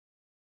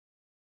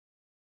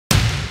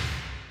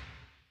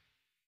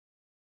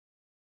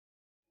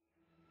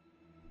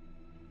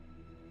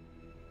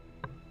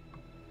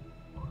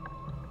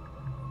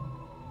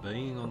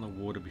being on the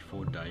water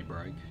before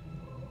daybreak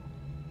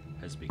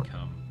has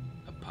become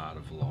a part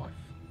of life,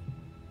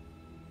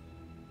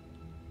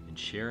 and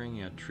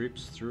sharing our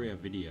trips through our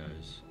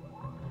videos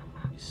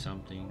is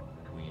something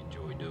we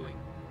enjoy doing.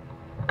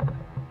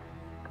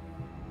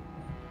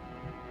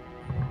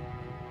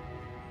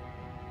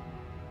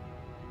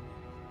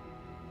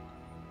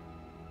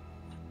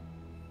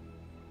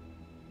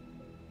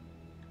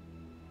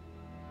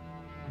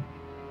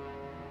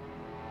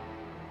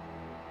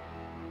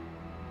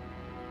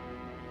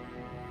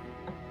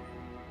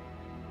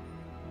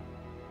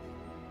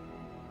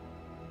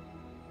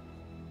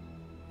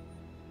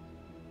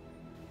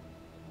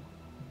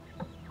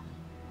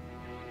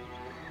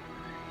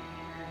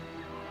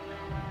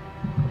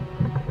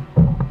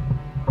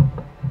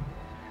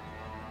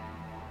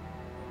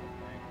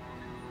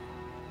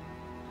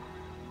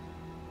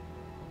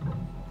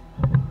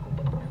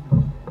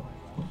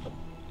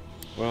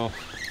 Well,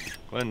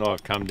 Glenn and I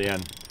have come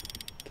down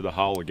to the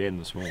hole again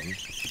this morning.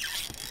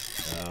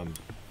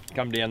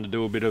 Come down to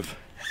do a bit of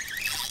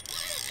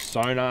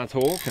sonar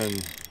talk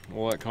and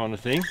all that kind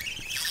of thing.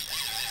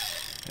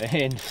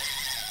 And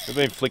we've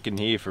been flicking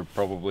here for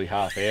probably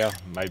half hour,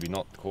 maybe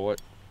not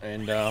quite.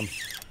 And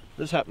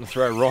this happened to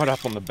throw right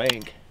up on the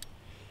bank.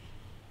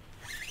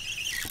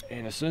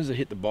 And as soon as I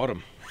hit the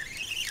bottom,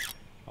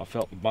 I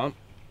felt the bump.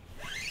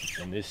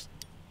 And this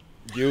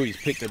Dewey's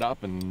picked it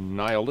up and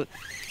nailed it.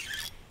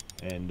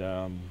 And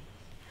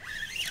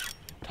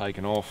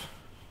taken off.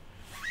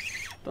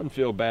 Doesn't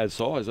feel bad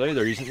size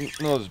either.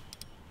 He's not as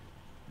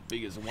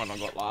big as the one I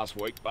got last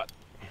week, but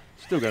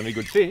still going to be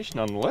good fish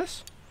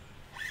nonetheless.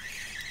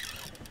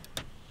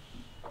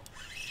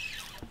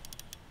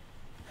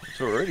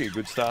 It's already a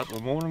good start to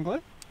the morning,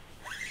 Glenn.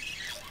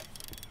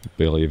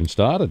 Barely even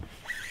started.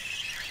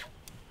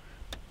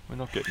 We're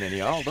not getting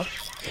any older.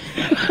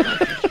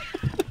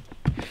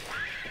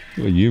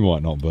 Well, you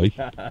might not be.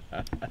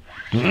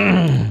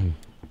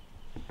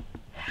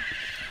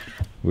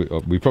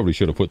 We probably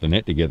should have put the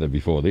net together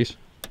before this.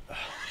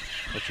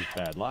 That's just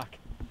bad luck.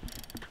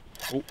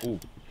 Ooh, ooh.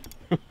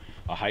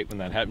 I hate when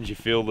that happens. You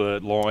feel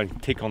the line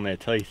tick on their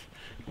teeth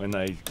when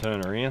they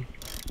turn around.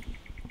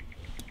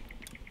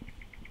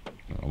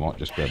 I might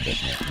just grab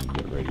that net and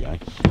get ready, eh?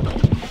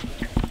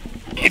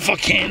 If I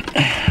can.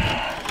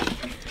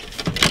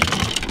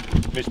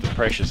 Mr.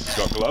 Precious has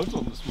got gloves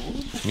on this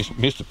morning.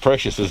 Mr.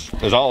 Precious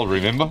is old,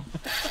 remember?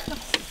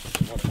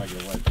 Might take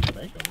it away from the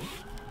bank, I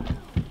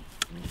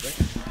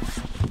think.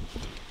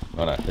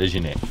 Righto, there's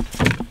your net.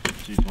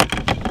 Cheers, mate.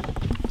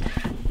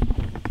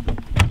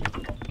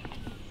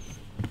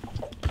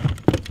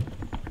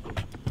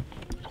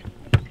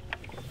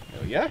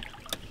 There we go.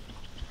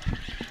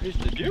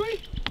 Mr. Dewey.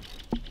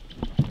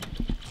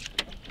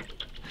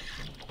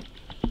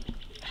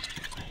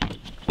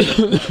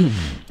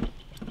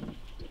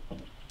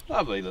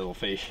 Lovely little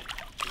fish.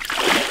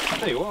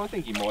 Tell you what, I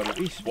think he might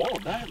have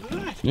swallowed that. Look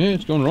at that. Yeah,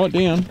 it's gone right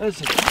down.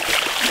 That's a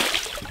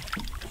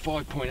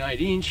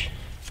 5.8 inch.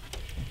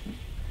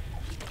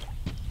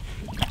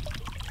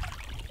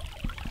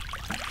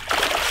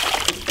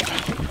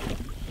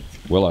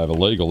 Well over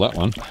legal, that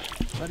one.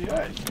 Bloody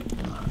oath.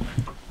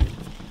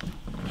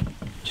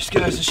 Just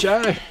goes to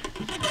show,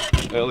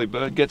 early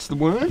bird gets the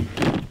worm.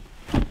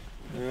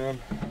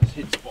 Let's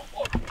hit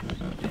spotlight.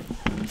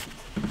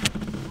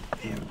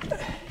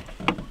 Yeah.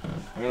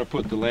 I'm going to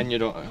put the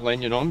lanyard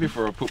on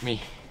before I put me.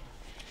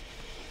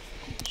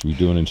 Should we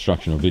do an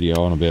instructional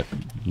video on about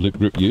lip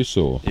grip use,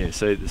 or? Yeah,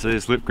 see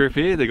this lip grip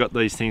here? They got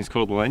these things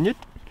called the lanyard,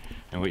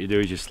 and what you do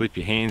is you slip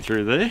your hand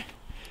through there.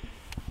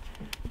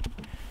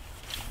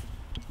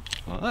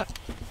 Like that.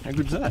 How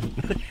good's that?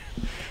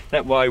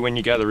 That way when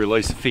you go to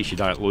release the fish you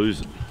don't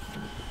lose it.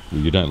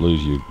 Well, you don't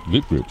lose your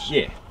lip grips.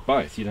 Yeah,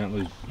 both. You don't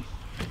lose.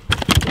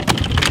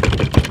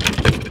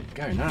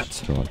 Go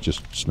nuts. It's alright,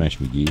 just smash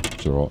my gear,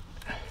 it's alright.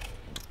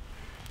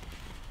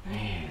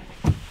 Man.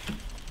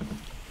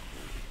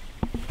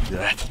 Look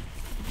at that.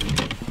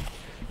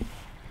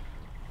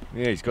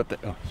 Yeah, he's got that.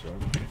 Oh, sorry.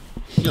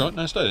 You're right,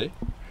 no, stay there.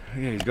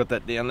 Yeah, he's got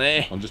that down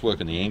there. I'm just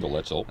working the angle,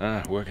 that's all.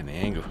 Ah, working the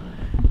angle.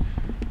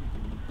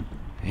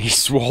 He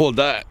swallowed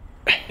that.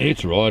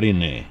 It's right in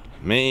there.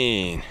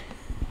 Man.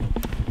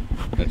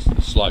 That's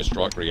the slow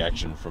strike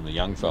reaction from the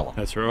young fella.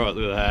 That's right,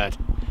 look at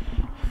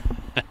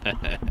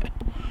that.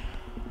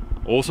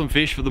 Awesome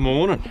fish for the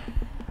morning.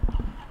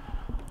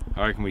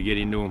 I reckon we get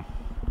into them.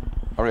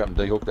 Hurry up and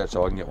dehook that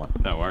so I can get one.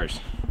 No worries.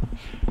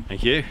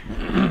 Thank you.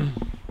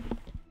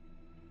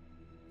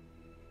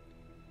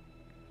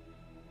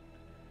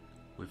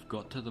 We've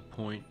got to the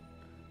point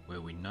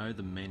where we know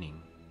the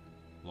Menning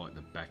like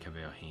the back of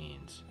our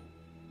hands.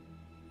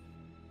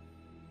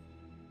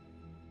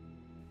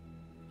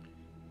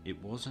 It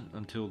wasn't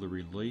until the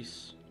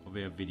release of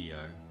our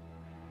video,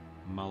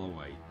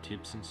 Mulloway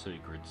Tips and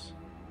Secrets,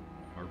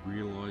 I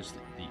realised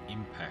the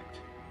impact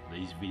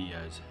these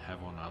videos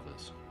have on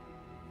others.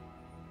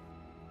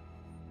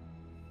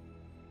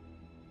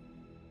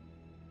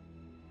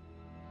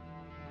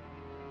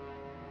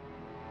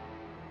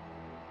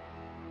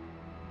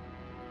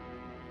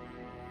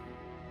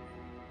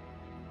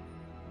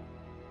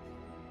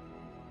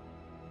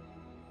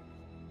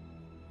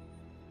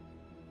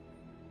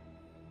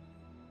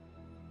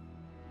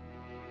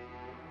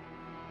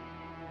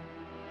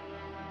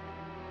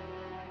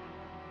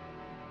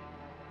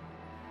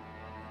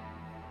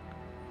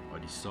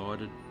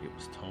 decided it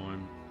was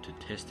time to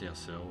test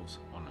ourselves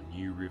on a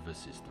new river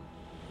system.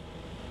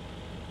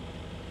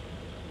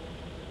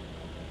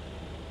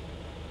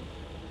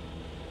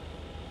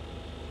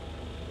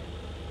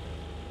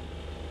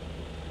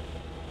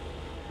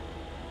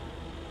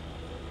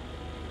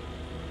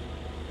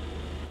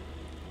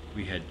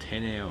 We had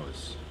 10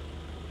 hours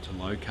to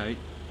locate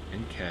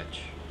and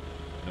catch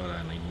not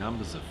only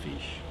numbers of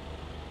fish,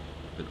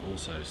 but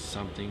also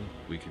something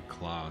we could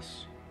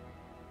class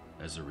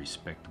as a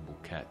respectable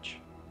catch.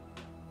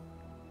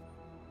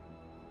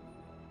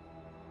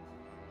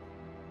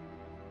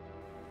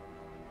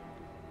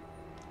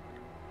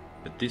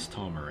 But this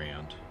time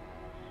around,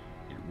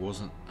 it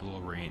wasn't the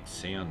Lowrance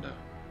sounder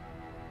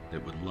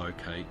that would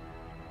locate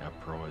our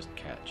prized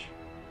catch.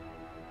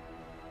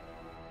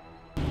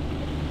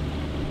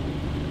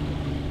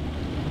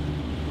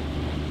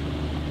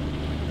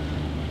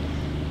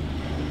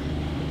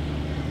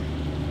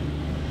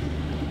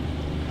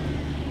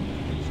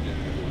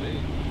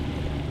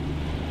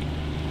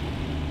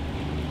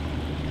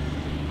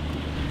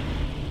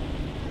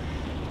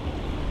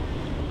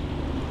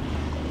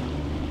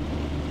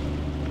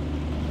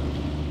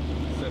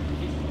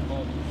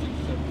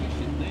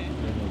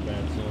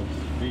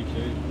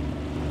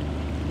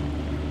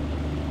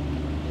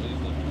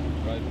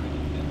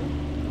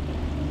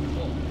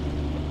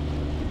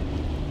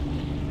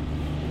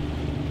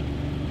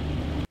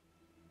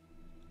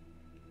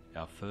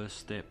 Our first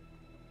step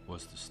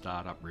was to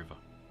start upriver.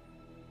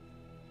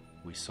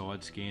 We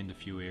side scanned a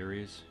few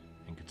areas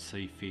and could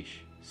see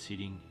fish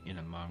sitting in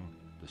among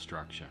the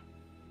structure.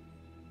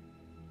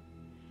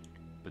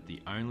 But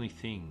the only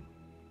thing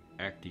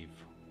active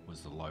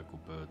was the local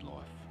bird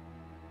life.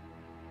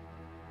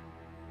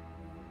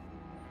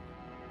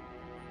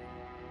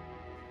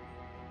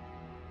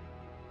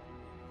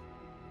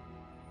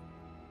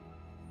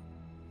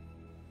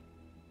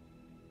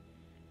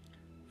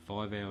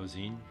 "5 hours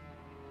in,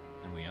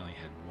 and we only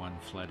had one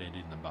flathead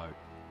in the boat.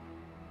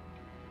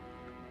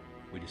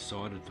 We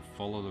decided to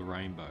follow the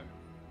rainbow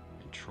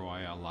and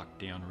try our luck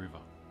downriver.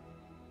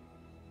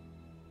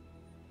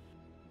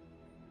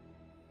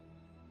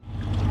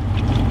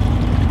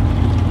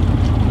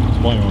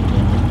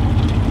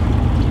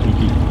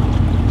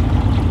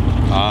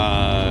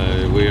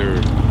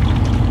 We're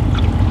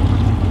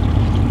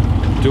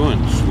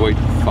doing sweet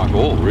fuck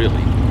all,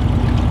 really.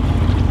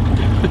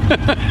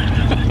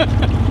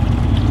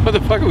 What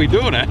the fuck are we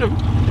doing, Adam?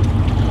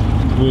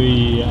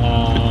 We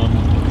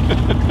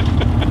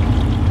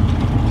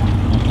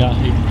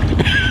okay.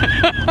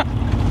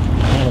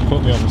 Trying to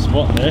put me on the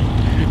spot there.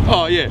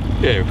 Oh yeah,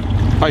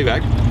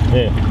 payback.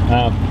 Yeah.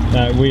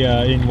 No, we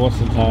are in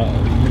Watson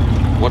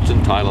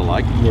Taylor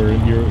Lake. We're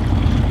in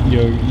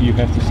you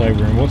have to say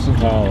we're in Watson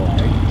Taylor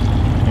Lake,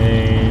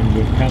 and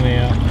we've come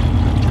out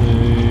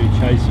to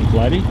chase some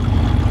flatty.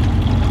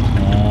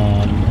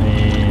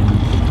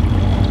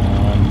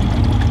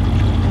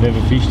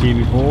 Never fished here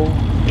before.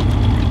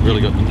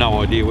 Really got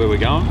no idea where we're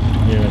going.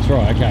 Yeah, that's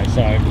right. Okay,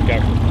 so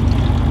go for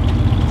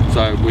it.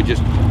 So we're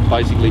just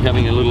basically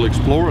having a little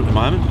explore at the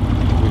moment.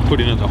 We've put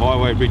in at the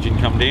highway bridge and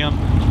come down.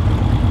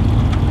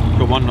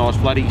 Got one nice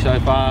flatty so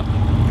far,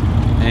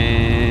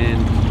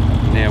 and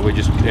now we're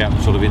just out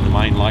sort of in the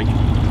main lake,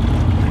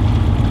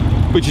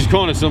 which is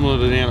kind of similar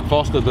to down at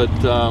Foster, but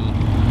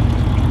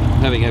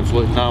having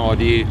absolutely no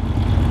idea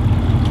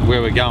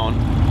where we're going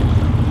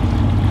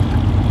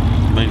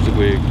means that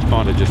we're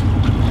kind of just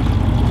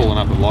pulling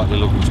up at lightly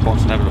looking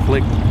spots and having a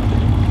flick,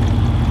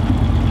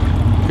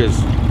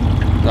 because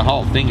the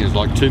whole thing is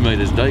like 2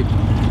 meters deep,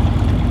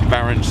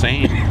 barren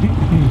sand.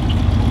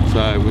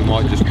 So we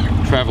might just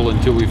travel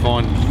until we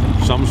find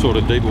some sort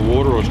of deeper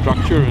water or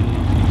structure and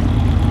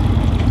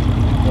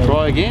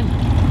try again.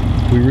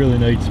 We really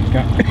need some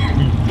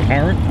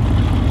current.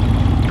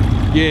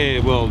 Yeah,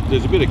 well,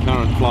 there's a bit of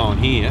current flowing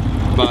here,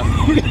 but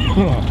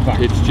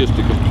it's just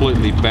a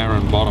completely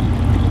barren bottom.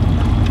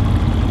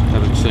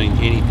 Haven't seen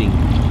anything,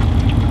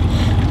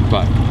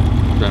 but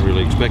don't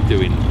really expect to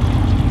in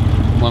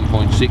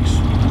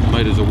 1.6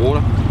 metres of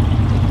water.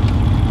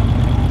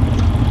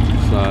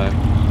 So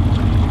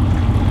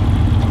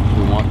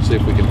we might see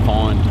if we can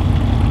find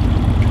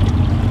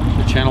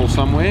a channel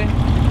somewhere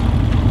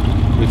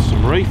with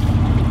some reef,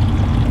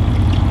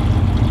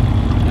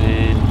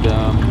 and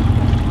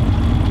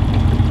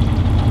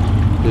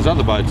there's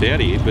other boats out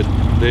here, but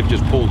they've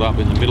just pulled up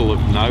in the middle of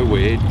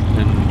nowhere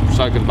and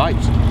soaking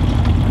baits.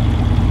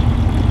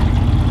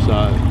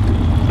 So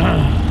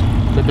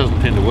that doesn't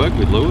tend to work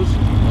with lures.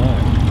 No.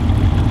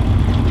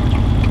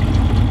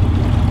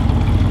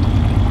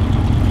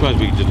 Suppose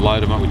we could just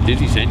load them up with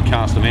dizzy scent,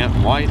 cast them out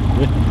and wait.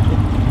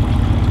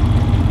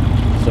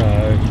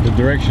 So the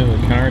direction of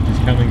the current is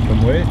coming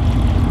from where?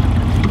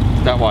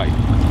 That way.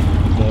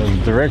 So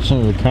the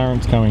direction of the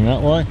current's coming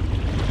that way.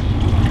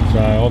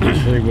 So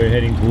obviously we're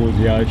heading towards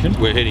the ocean.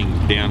 We're heading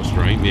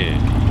downstream, yeah.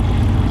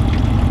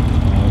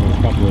 Got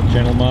a couple of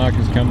channel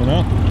markers coming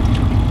up.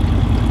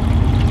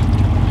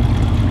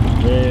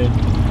 There.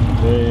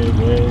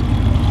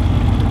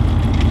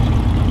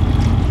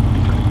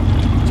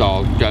 So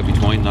I'll go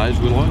between those,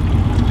 will I?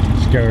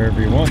 Just go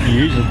wherever you want. You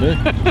usually do.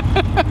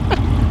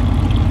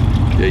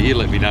 Yeah, you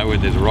let me know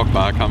when there's a rock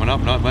bar coming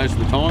up, not most of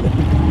the time.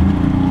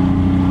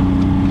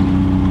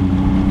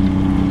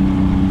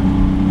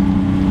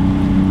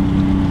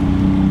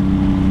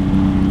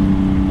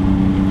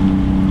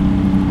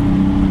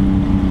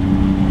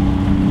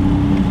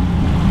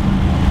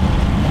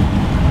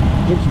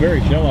 Looks very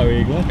shallow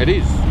here, Glenn. It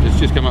is. It's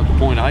just come up to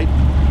 0.8.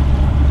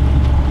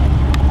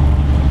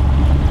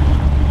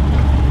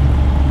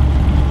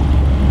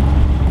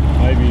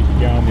 Maybe if you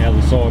go on the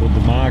other side of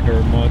the marker,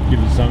 it might give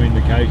us some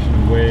indication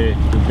of where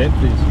the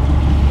depth is.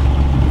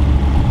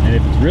 And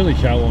if it's really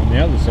shallow on the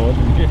other side,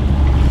 then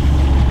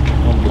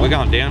yeah. We're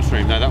going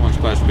downstream though. That one's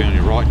supposed to be on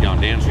your right,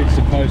 going downstream. It's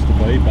supposed to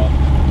be, but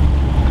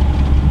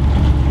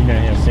you know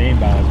how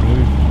sandbars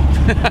move.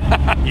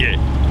 Yeah.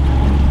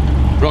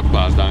 Rock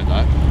bars don't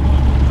though.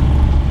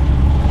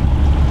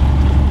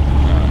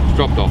 It's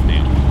dropped off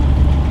now.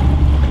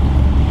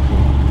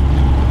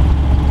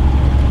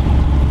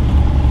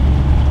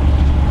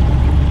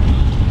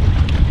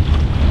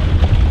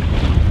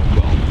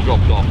 Well, it's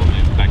dropped off. I mean,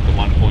 it's back to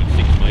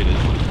 1.6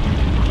 metres.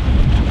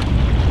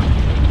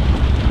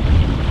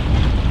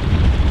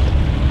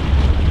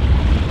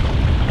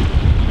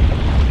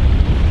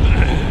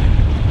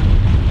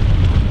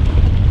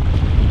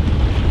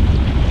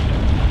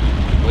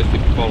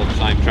 Follow the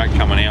same track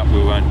coming out,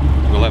 we'll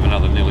have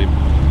another nearly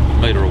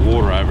metre of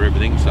water over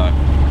everything, so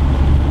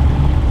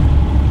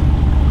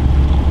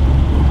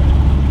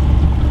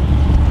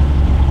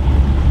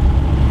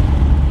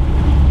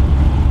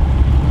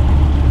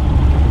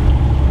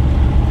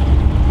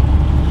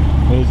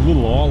There's a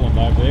little island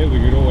over there, we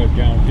could always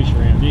go and fish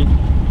around it.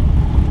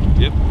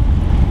 yep.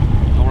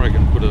 I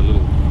reckon put a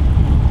little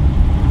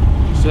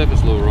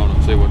surface lure on it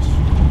and see what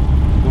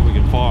we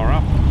can fire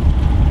up.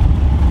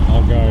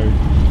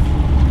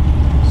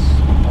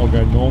 I'll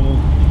go normal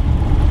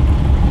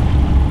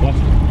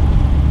plastic.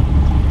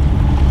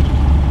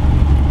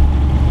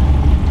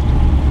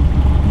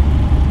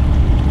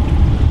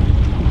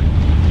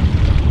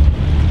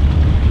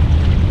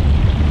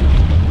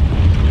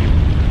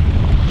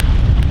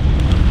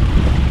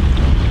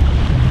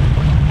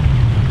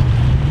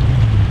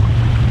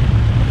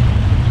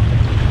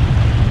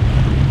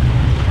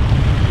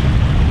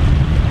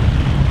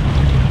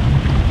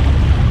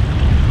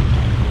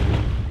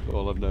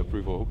 I'll have no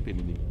proof I hooked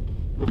anything.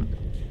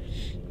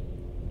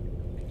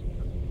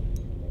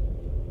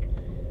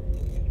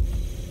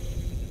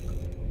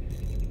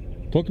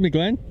 Talk to me,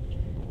 Glenn.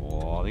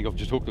 Oh, I think I've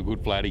just hooked a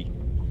good flatty.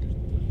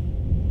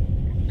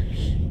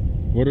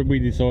 What did we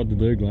decide to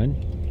do, Glenn?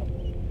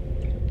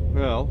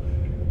 Well,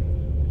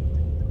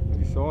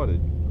 we decided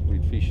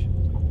we'd fish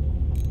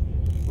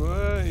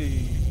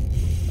way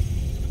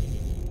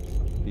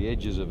the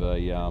edges of a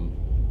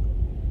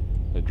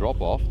drop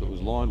off that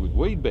was lined with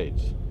weed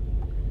beds.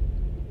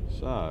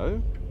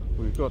 So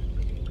we've got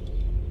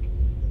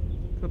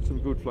some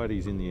good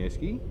flatties in the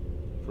esky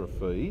for a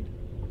feed,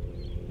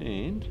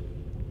 and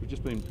we've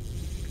just been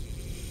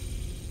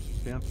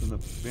bouncing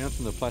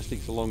the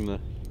plastics along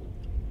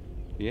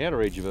the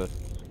outer edge of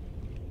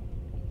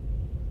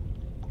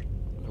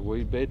a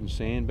weed bed and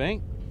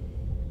sandbank,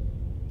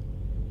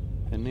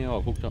 and now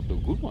I've hooked up to a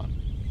good one.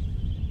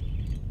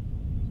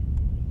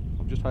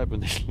 I'm just hoping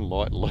this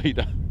light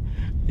leader,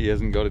 he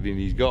hasn't got it in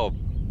his gob,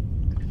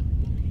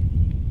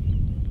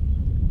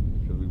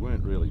 because we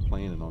weren't really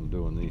planning on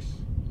doing this.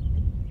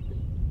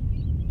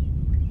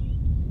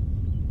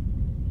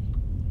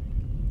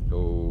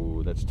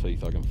 Oh, that's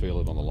teeth, I can feel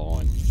it on the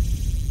line.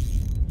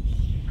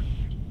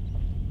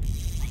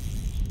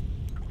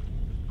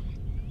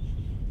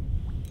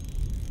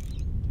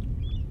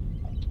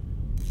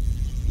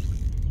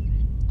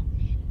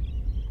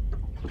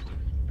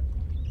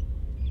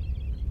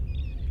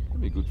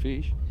 That'd be a good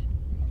fish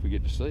if we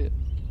get to see it.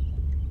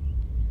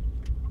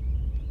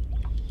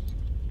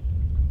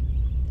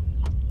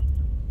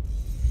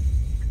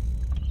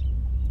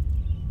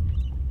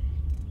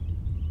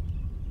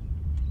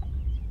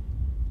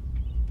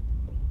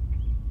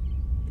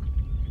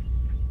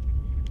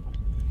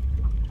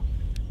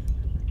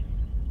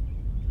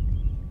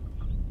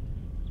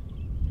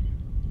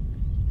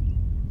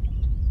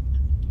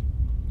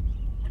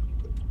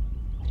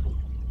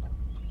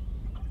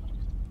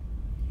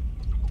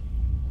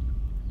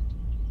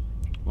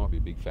 Might be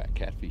a big fat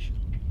catfish.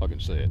 I can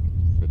see it.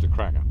 It's a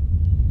cracker.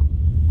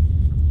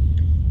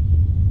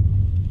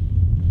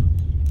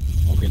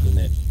 I'll get the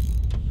net.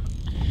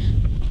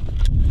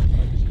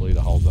 Hope this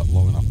leader holds up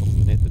long enough to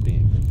net the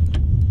damn thing.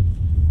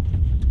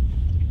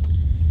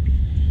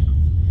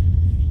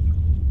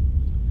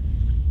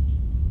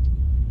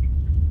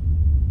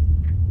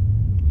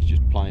 He's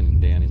just planing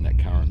down in that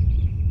current.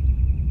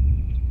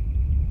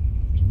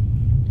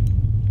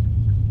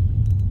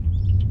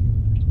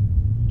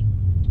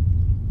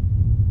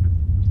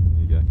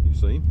 There you go. You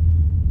see him?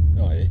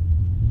 Oh yeah.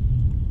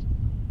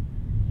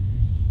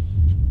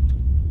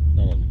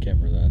 Not on the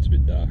camera though, it's a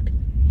bit dark.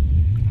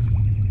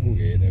 Oh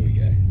yeah, there we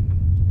go.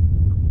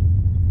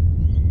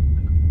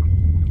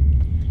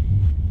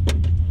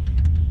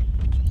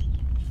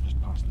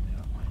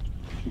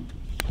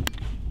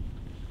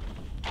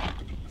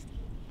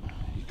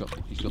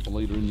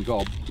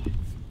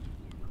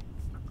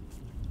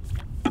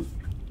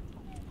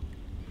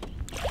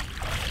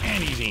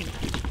 in.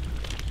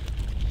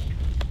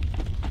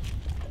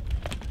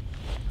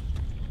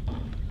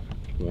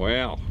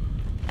 Wow.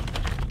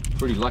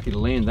 Pretty lucky to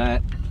land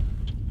that.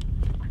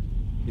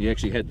 He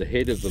actually had the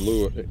head of the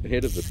lure,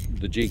 head of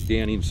the jig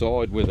down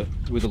inside with a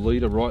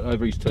leader right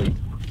over his teeth.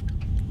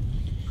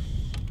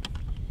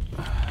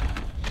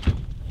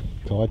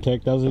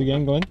 Kitech does it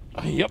again, Glenn?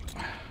 Yep.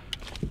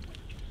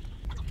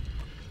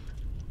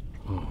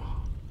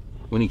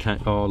 When he came,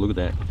 oh look at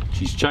that.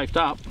 She's chafed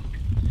up.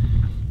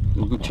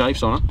 Good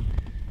chafes on her.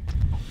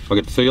 I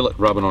could feel it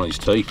rubbing on his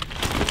teeth.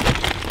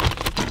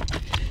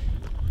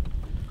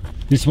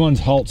 This one's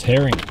Holt's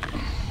herring.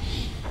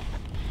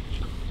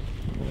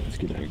 Let's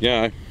get there we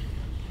go.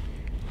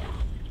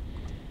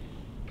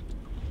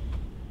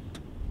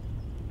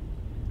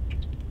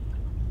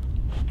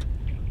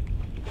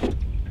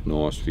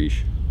 Nice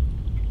fish.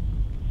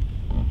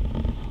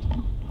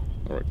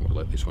 I reckon we'll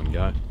let this one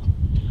go.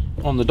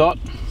 On the dot.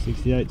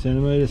 68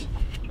 centimetres.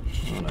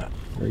 On that.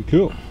 Very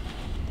cool.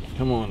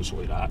 Come on,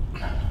 sweetheart.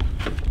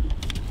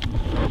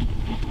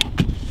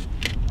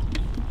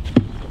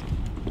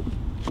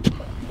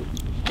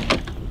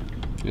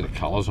 Look at the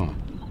colours on it.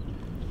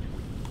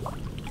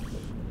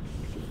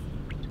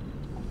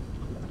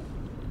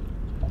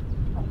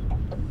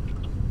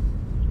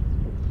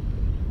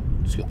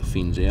 It's got the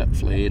fins out,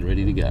 flared,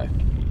 ready to go.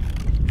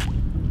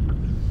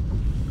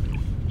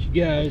 She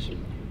goes.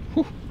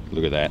 Whew,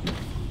 look at that.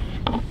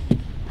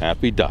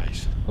 Happy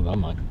days. Well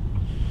done, mate.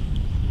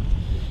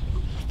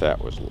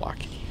 That was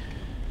lucky.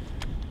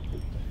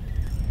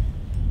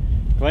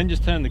 Glenn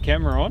just turned the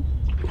camera on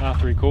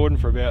after recording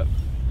for about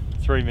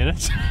 3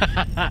 minutes.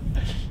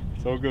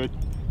 It's all good.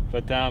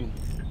 But I've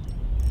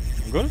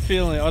got a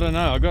feeling, I don't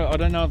know. I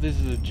don't know if this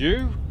is a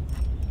Jew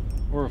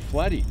or a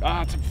flatty.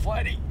 Ah, it's a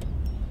flatty.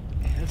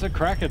 It's a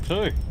cracker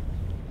too.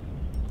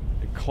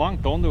 It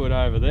clunked onto it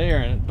over there,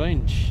 and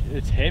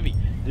it's heavy.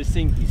 This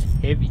thing is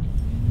heavy.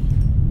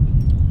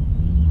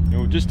 We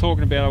were just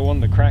talking about I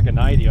wanted to crack an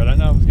 80. I don't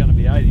know if it's going to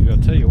be 80, but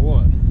I'll tell you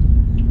what.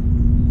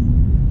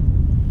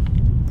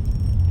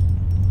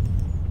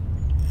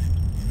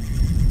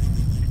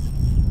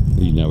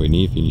 He's nowhere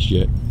near finished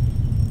yet.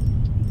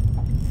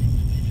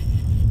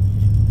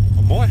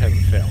 I might have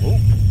a foul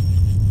hook.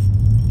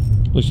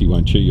 At least he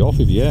won't chew you off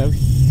if you have.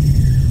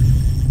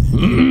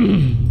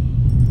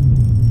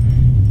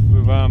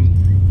 We've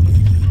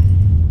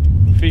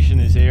fish in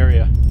this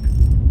area,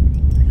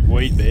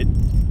 weed bed,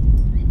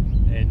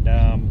 and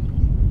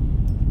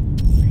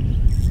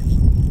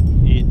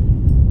it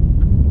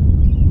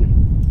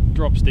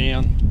drops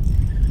down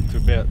to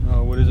about,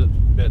 oh, what is it,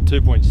 about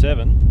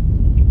 2.7,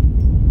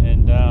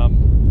 and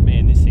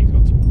man, this thing's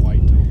got some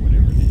weight to it,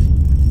 whatever it is.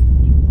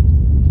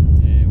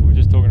 And we're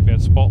just talking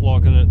about spot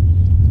locking it,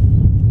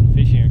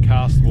 fishing a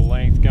castable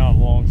length, going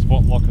along,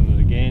 spot locking it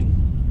again.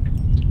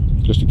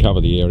 Just to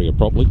cover the area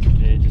properly.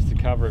 Yeah, just to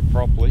cover it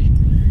properly.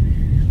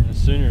 And as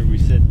soon as we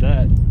said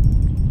that,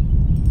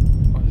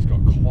 I just got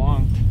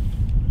clunked.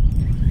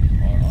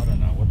 I don't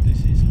know what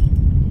this is.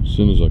 As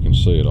soon as I can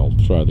see it, I'll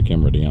throw the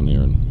camera down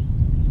there and...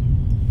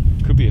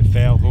 Could be a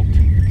foul hooked,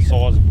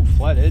 sizable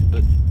flathead,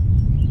 but...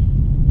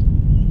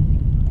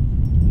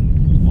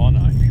 Oh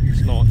no,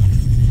 it's not.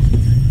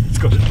 It's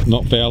got...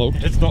 Not foul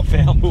hooked? It's not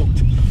foul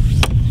hooked.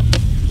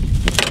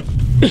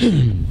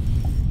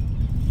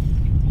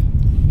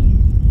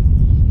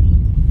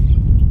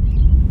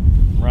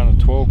 Running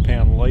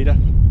 12-pound leader,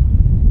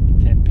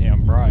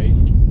 10-pound braid.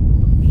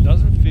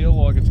 Doesn't feel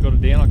like it's got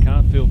it down. I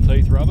can't feel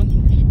teeth rubbing.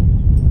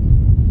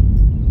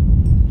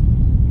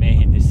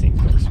 Man, this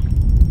thing's got some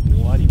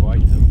bloody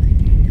weight to it.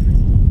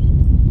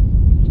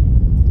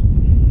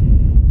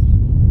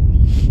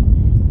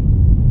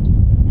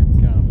 Here it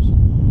comes.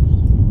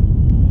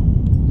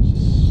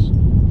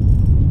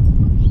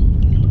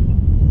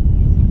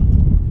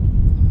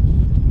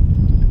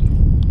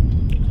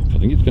 I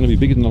think it's going to be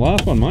bigger than the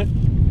last one, mate.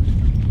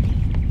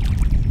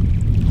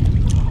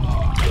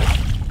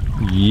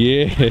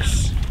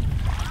 Yes.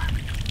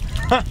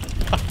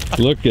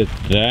 Look at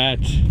that.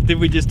 Did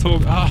we just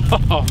talk?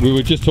 Oh. We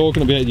were just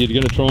talking about you're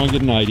going to try and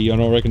get an 80,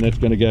 and I reckon that's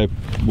going to go,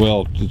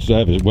 well, it's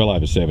well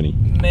over 70.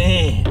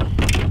 Man,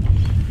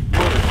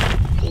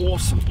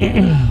 awesome.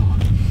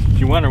 If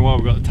you're wondering why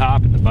we've got the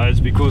tarp in the boat, it's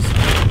because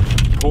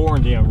it's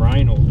pouring down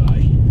rain all day.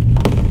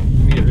 Let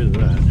me get rid of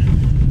that.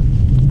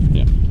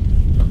 Yeah.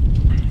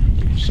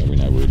 So we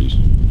know where it is.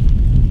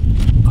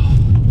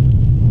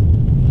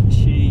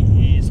 She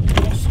is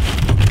awesome.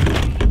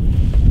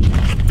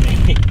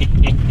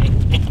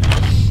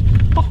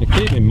 Now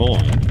keep in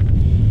mind,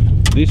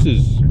 this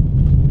is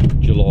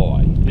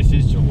July. This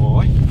is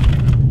July.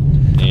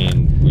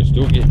 And we're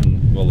still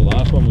getting, well, the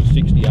last one was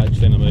 68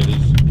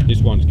 centimetres.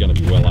 This one's going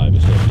to be well over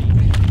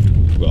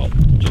 70. Well,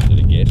 just at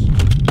a guess.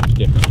 It's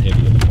definitely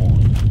heavier than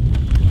mine.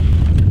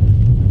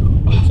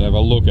 Let's have a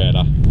look at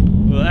her.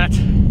 Look at that.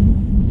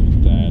 Look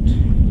at that.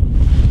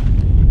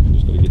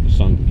 Just got to get the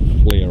sun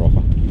flare off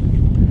her.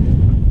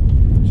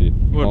 That's it.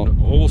 What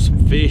an awesome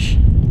fish.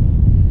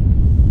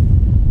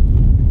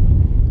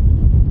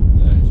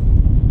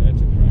 That's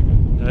a cracker.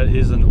 That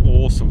is an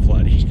awesome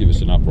flatty. Just give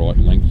us an upright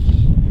length.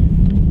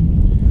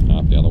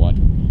 Up the other way.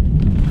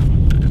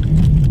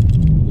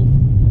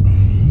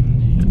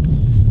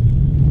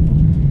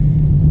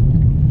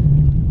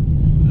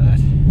 That.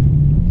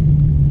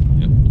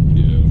 Yep,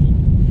 beautiful.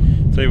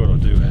 See what I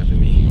do have in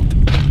me.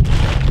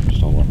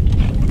 Just hold on.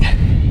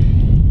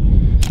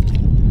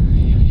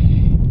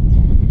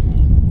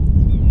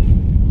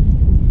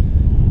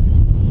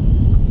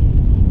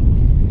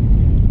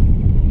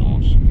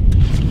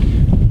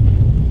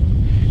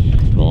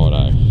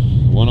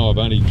 I've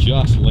only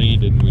just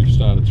landed and we've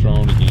started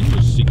throwing again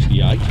was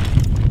 68.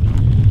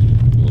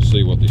 We'll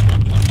see what this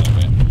one comes up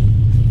at.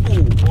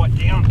 Oh, right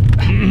down.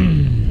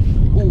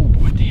 Oh,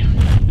 right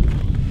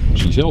down.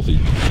 She's healthy.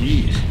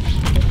 She is.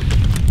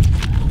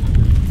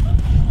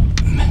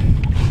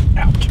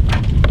 Ouch.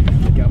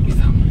 Go with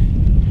them.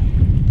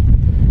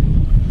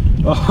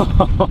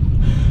 Oh,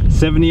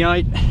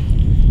 78.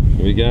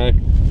 Here we go.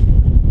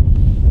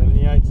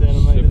 78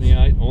 centimetres.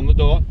 78 on the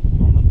dot.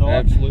 On the dot.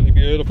 Absolutely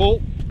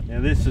beautiful.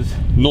 Now this is...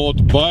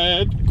 Not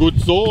bad. Good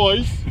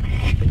size.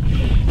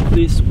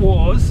 This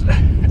was...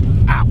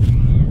 Ow!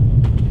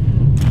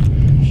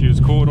 She was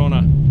caught on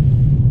a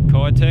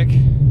Kitech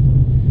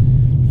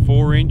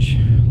 4-inch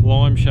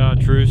lime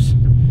chartreuse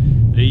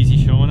easy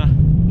shiner.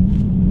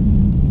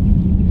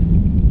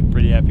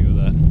 Pretty happy with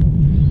that.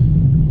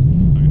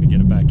 I'm going to get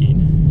it back in.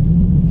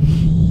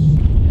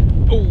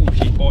 Oh,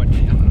 she bite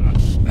down.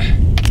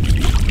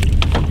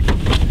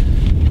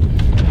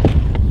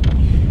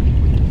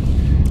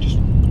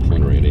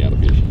 Out of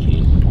here if you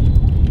can.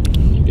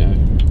 There you go.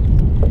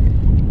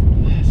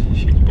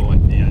 She's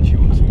biting down, she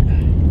wants it.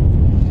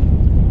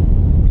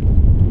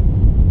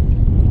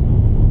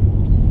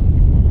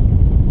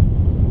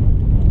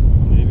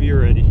 Whenever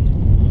you're ready.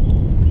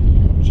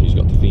 She's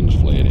got the fins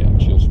flared out,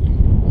 she'll swim.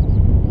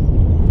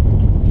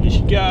 Here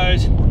she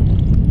goes.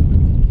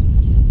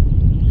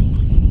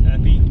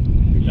 Happy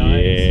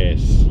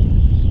days. Yes.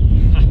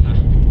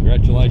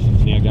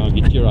 Congratulations, now go and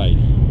get your 8.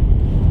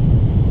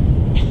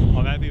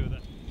 I'm happy with that.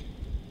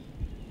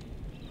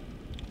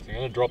 I'm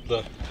going to drop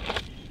the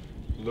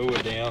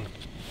lure down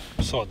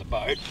beside the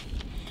boat.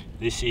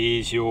 This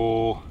is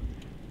your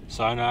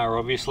sonar,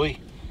 obviously,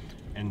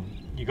 and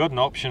you got an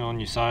option on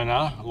your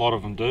sonar. A lot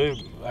of them do.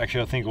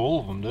 Actually, I think all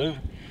of them do.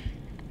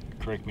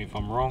 Correct me if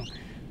I'm wrong,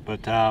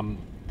 but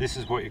this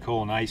is what you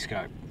call an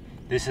A-scope.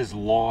 This is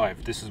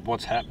live. This is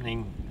what's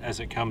happening as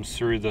it comes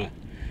through the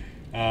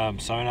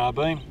sonar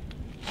beam.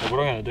 So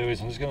what I'm going to do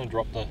is I'm just going to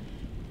drop the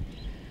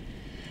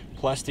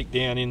plastic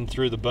down in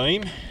through the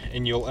beam,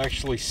 and you'll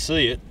actually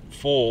see it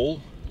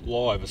fall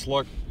live. It's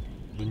like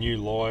the new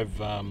live,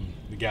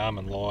 the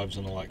Garmin Lives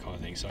and all that kind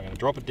of thing. So I'm going to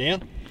drop it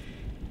down,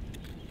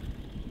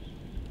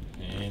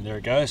 and there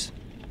it goes.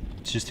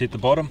 It's just hit the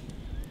bottom.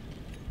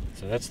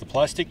 So that's the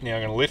plastic. Now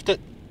I'm going to lift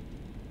it,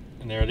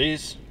 and there it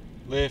is.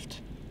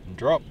 Lift and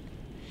drop.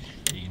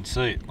 You can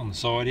see it on the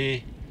side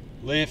here.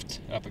 Lift,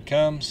 up it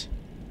comes,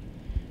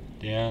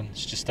 down.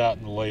 It's just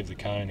starting to leave the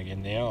cone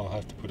again now. I'll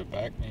have to put it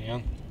back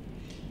now.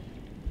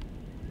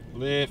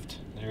 Lift,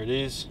 there it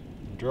is,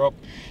 and drop.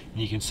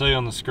 And you can see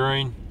on the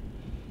screen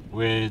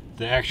where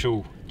the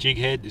actual jig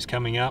head is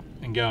coming up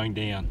and going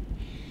down.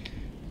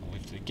 I'll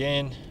lift it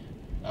again,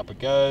 up it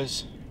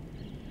goes.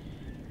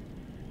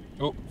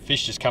 Oh,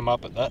 fish just come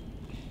up at that.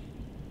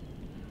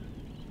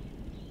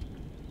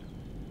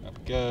 Up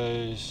it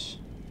goes,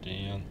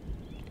 down.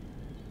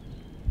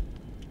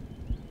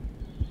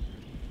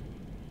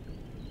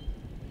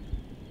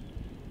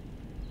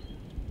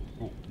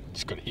 Oh,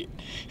 just got a hit.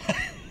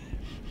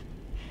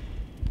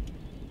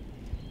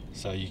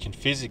 So you can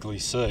physically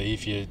see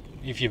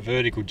if you're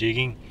vertical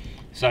jigging,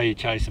 say you're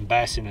chasing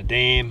bass in a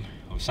dam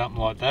or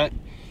something like that,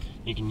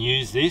 you can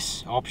use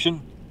this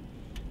option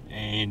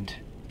and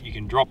you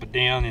can drop it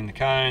down in the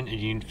cone and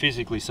you can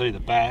physically see the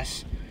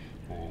bass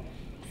or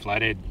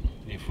flathead.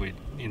 If we're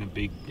in a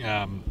big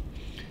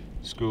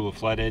school of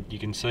flathead, you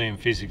can see them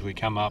physically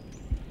come up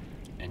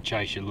and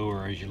chase your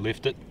lure as you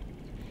lift it.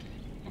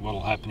 And what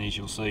will happen is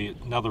you'll see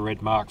another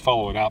red mark,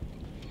 follow it up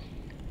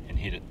and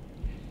hit it.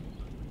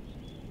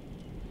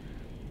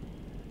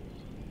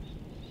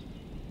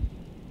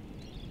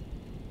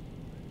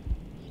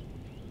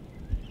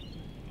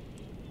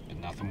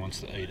 Nothing wants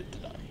to eat it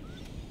today.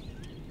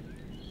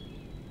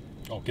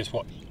 Oh, guess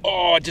what?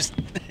 Oh,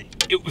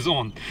 it was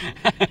on.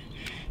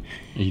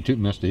 He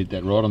must have hit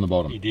that right on the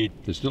bottom. He did.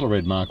 There's still a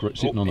red mark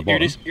sitting on the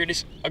bottom. Here it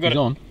is. I got it.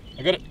 On.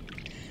 I got it.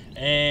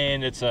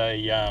 And it's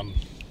a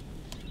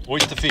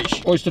oyster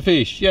fish. Oyster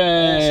fish,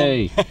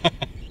 yay!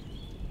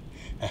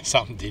 Awesome.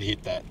 Something did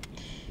hit that.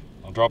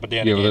 I'll drop it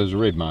down Yeah, again. well, there was a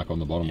red mark on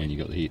the bottom when you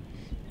got the hit.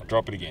 I'll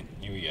drop it again.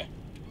 Here we go.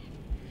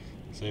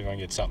 See if I can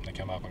get something to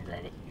come up and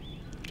grab it.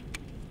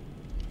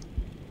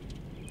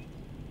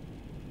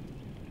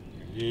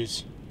 There it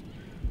is.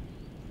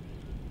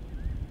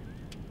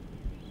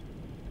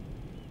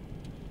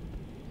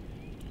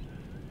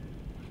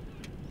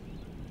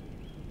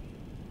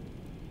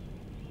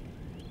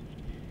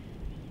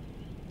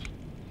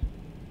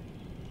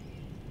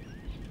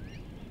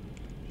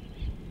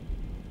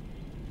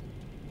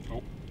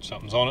 Oh,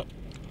 Something's on it.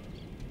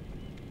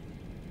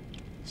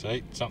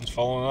 See, something's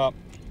following up.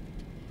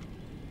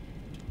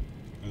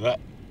 That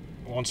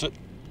wants it.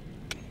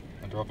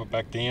 I drop it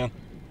back down.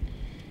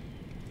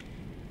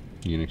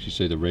 You can actually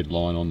see the red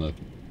line on the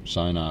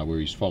sonar where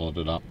he's followed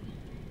it up.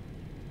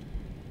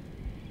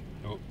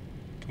 Oh,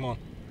 come on.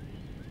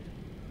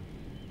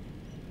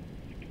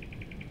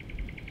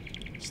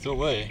 Still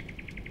there.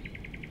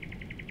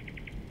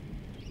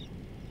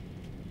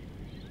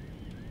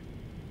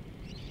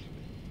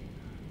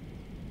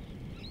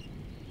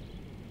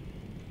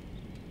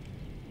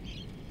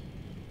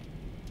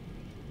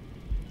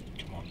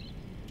 Come on.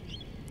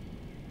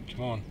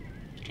 Come on.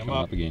 Come Coming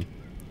up. up again.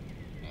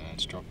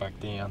 Let's drop back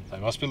down. There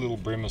must be a little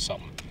brim or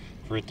something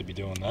for it to be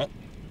doing that.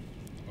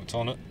 What's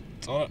on it?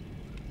 It's on it.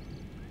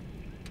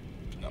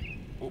 No.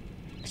 Oh,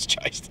 it's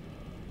chased.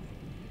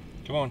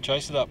 Come on,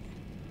 chase it up.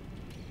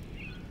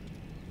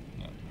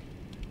 No.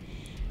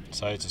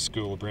 So it's a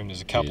school of brim.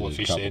 There's a couple of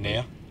fish there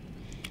now.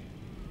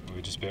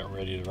 We're just about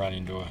ready to run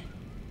into a...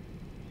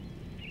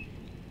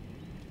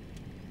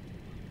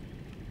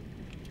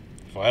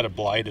 If I had a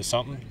blade or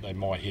something, they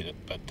might hit it,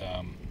 but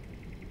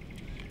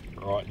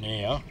right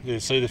now,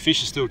 see the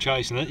fish is still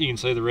chasing it. You can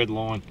see the red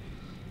line.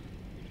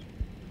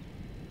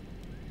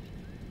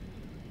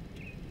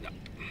 No.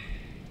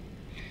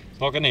 It's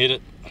not going to hit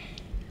it.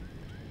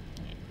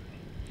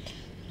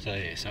 So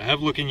yeah, so have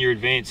a look in your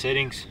advanced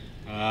settings.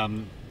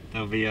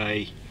 There'll be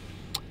a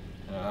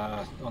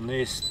on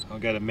this. I'll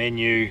go to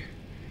menu.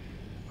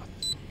 I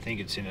think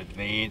it's in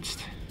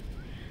advanced.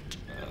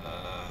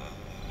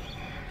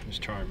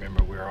 Just trying to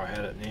remember where I had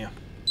it now.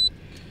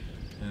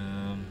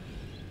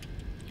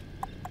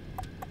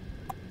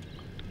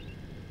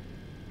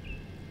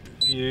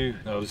 View.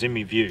 Oh, it was in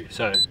my view.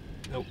 So,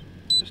 oh,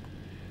 just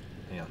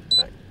down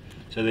back.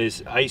 So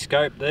there's a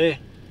scope there.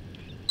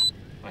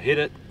 I hit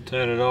it,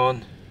 turn it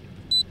on.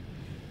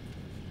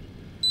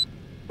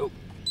 Oh,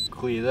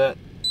 clear that.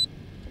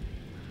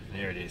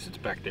 There it is. It's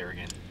back there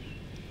again.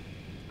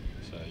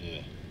 So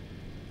yeah.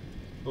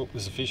 Oh,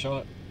 there's a fish on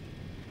it.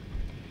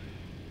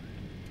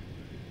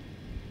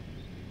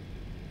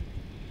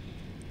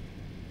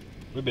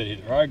 We better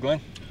hit the road,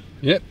 Glenn.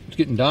 Yep, it's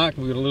getting dark.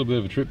 We've got a little bit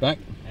of a trip back.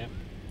 Yep.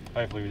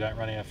 Hopefully we don't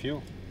run out of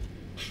fuel.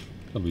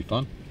 That'll be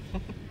fun.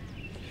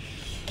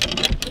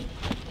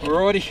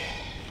 Alrighty.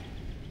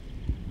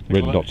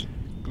 Red Glenn, dots.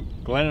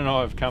 Glenn and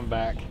I have come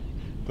back.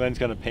 Glenn's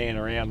going to pan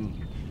around.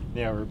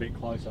 Now we're a bit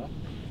closer.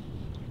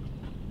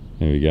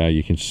 There we go.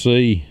 You can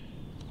see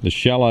the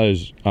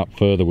shallows up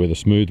further where the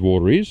smooth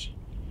water is.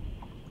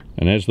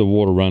 And as the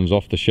water runs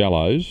off the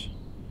shallows,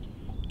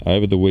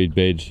 over the weed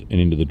beds and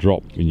into the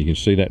drop, and you can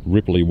see that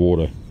ripply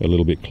water a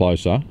little bit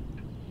closer.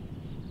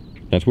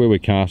 That's where we're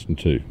casting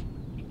to.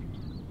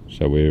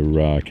 So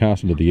we're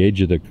casting to the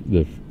edge of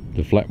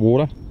the flat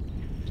water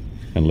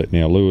and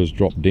letting our lures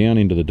drop down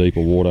into the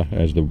deeper water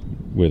as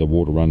where the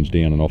water runs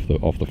down and off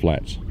the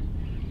flats.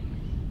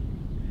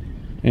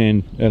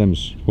 And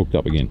Adam's hooked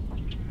up again.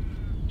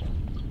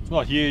 It's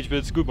not huge, but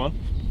it's a good one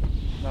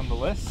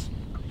nonetheless.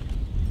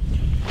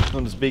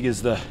 Not as big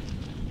as the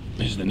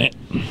There's the net.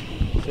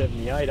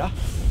 78er.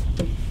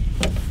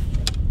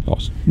 Oh,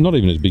 it's not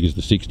even as big as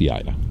the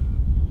 68er.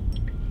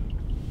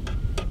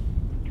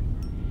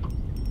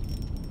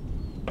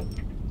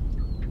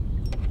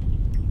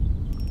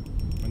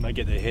 When they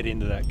get their head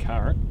into that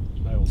current,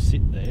 they will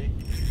sit there.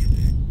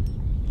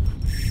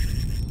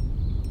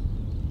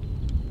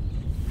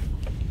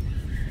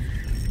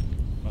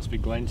 Must be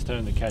Glenn's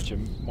turn to catch a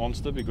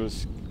monster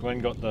because Glenn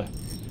got the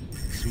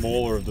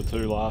smaller of the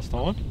two last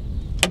time.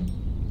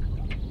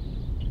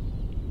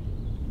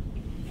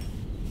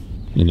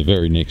 And the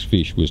very next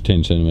fish was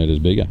 10 centimetres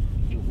bigger.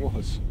 It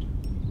was.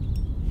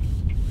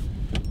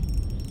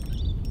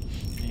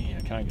 Yeah,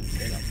 I can't get the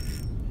set up.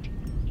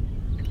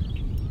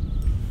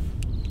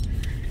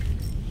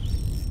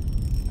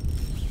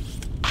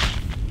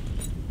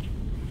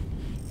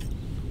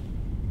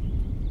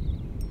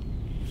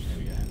 There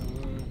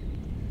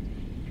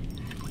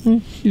we go.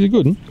 He's a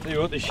good one. Tell you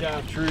what, the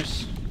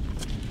chartreuse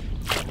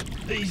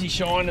easy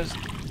shiners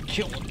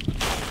killing.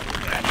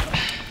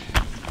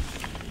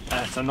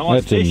 That's a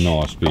nice fish. That's a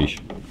nice fish.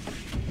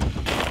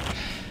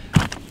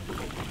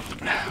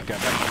 I'll go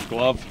back to the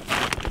glove.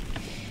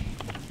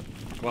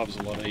 Glove's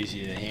a lot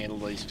easier to handle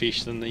these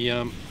fish than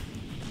the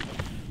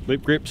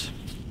lip grips.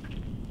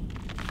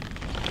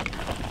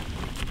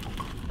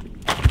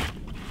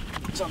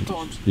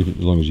 Sometimes. As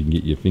long as you can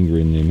get your finger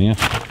in their mouth.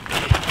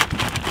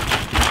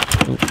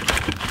 Oh,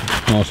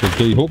 nicely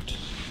de-hooked.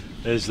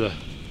 There's the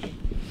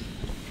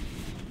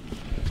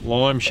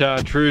lime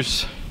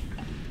chartreuse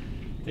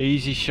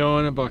easy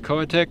shiner by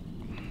Keitech.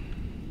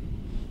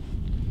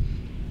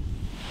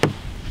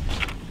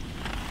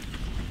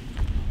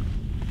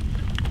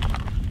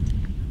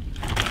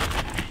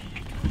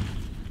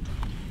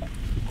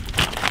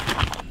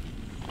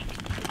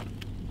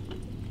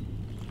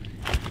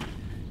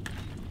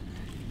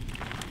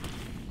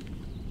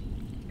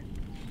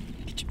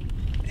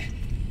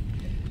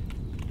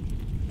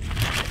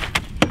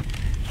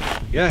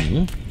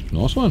 Yeah,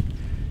 nice one.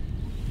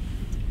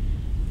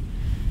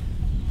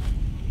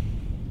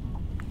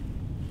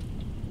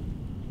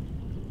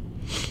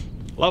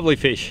 Lovely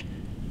fish.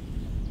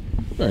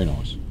 Very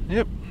nice.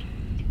 Yep.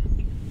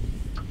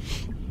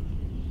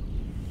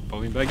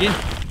 Bob him back in.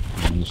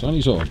 On the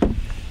sunny side.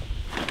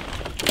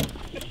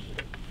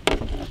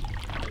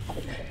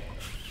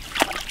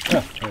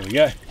 Oh, there we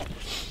go.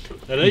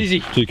 That easy.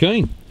 Too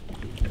keen.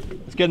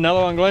 Let's get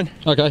another one, Glenn.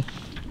 Okay.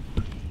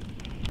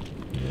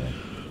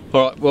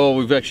 All right, well,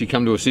 we've actually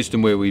come to a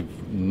system where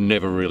we've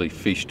never really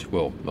fished.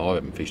 Well, I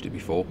haven't fished it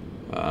before,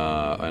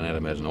 and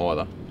Adam hasn't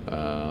either.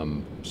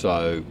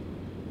 So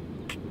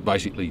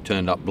basically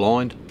turned up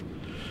blind,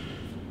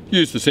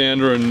 used the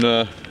sounder and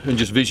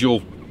just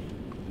visual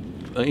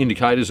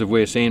indicators of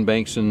where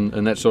sandbanks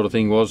and that sort of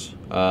thing was.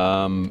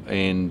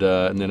 And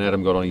then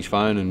Adam got on his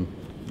phone and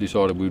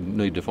decided we'd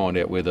need to find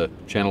out where the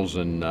channels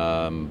and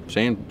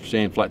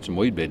sand flats and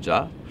weed beds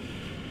are.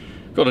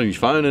 Got on his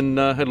phone and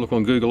had a look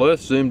on Google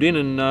Earth, zoomed in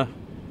and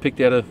picked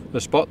out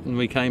a spot, and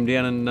we came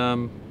down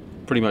and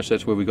pretty much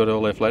that's where we got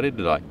all our flathead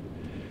today.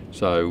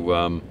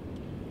 So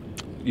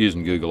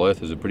using Google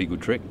Earth is a pretty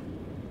good trick.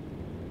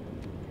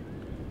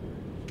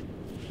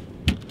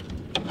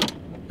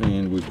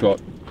 And we've got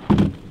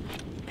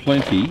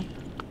plenty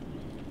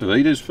of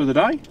eaters for the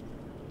day.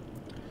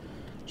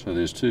 So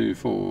there's 2,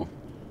 4,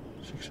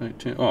 6, 8,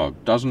 10, a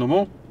dozen or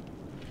more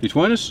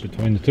between us.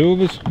 Between the two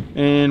of us.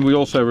 And we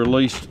also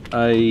released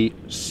a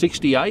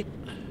 68,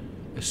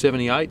 a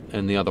 78,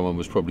 and the other one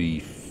was probably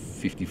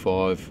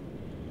 55.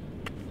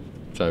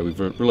 So we've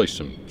released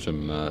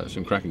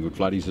some cracking good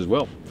flatties as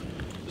well.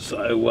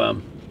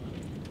 So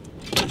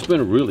it's been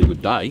a really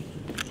good day,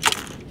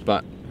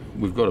 but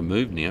we've got to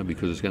move now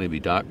because it's going to be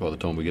dark by the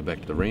time we get back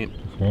to the ramp.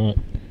 Right.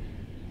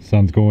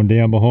 Sun's going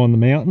down behind the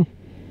mountain.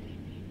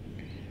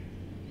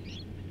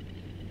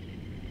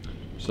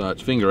 So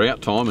it's finger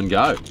out time and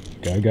go.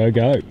 Go, go,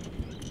 go.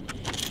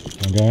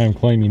 I'll go home and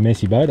clean my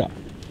messy boat up.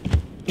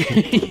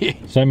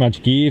 So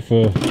much gear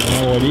for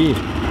no idea.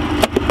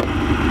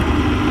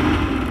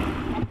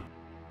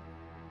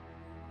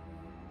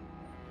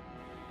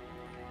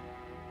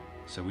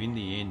 So in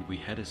the end, we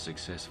had a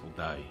successful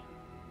day,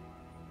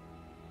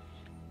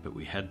 but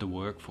we had to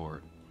work for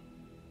it.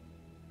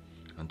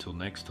 Until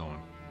next time,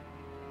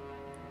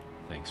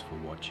 thanks for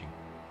watching.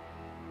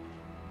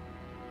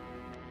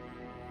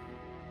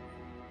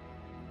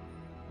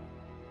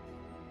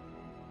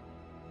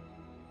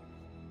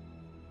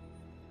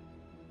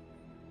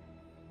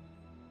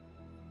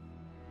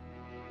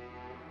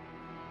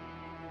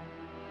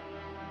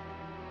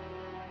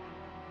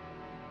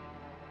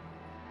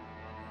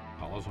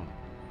 Colours on it.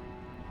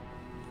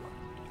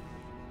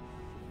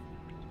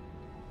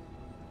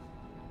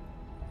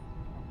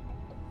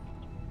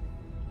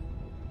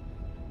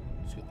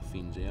 It's got the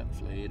fins out,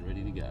 flared,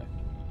 ready to go.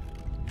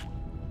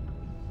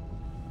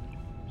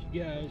 She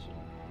goes.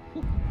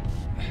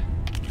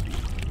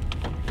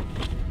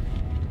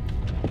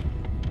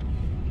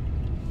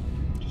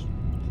 Just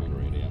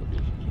further it out a bit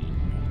if you can.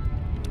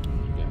 There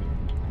you go.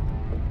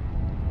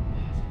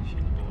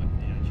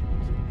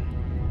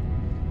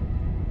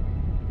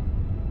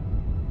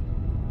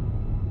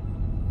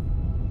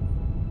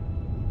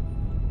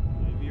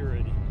 Maybe you're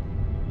ready.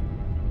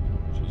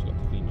 She's got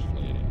the fins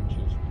flared out.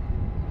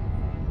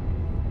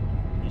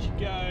 Here she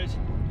goes.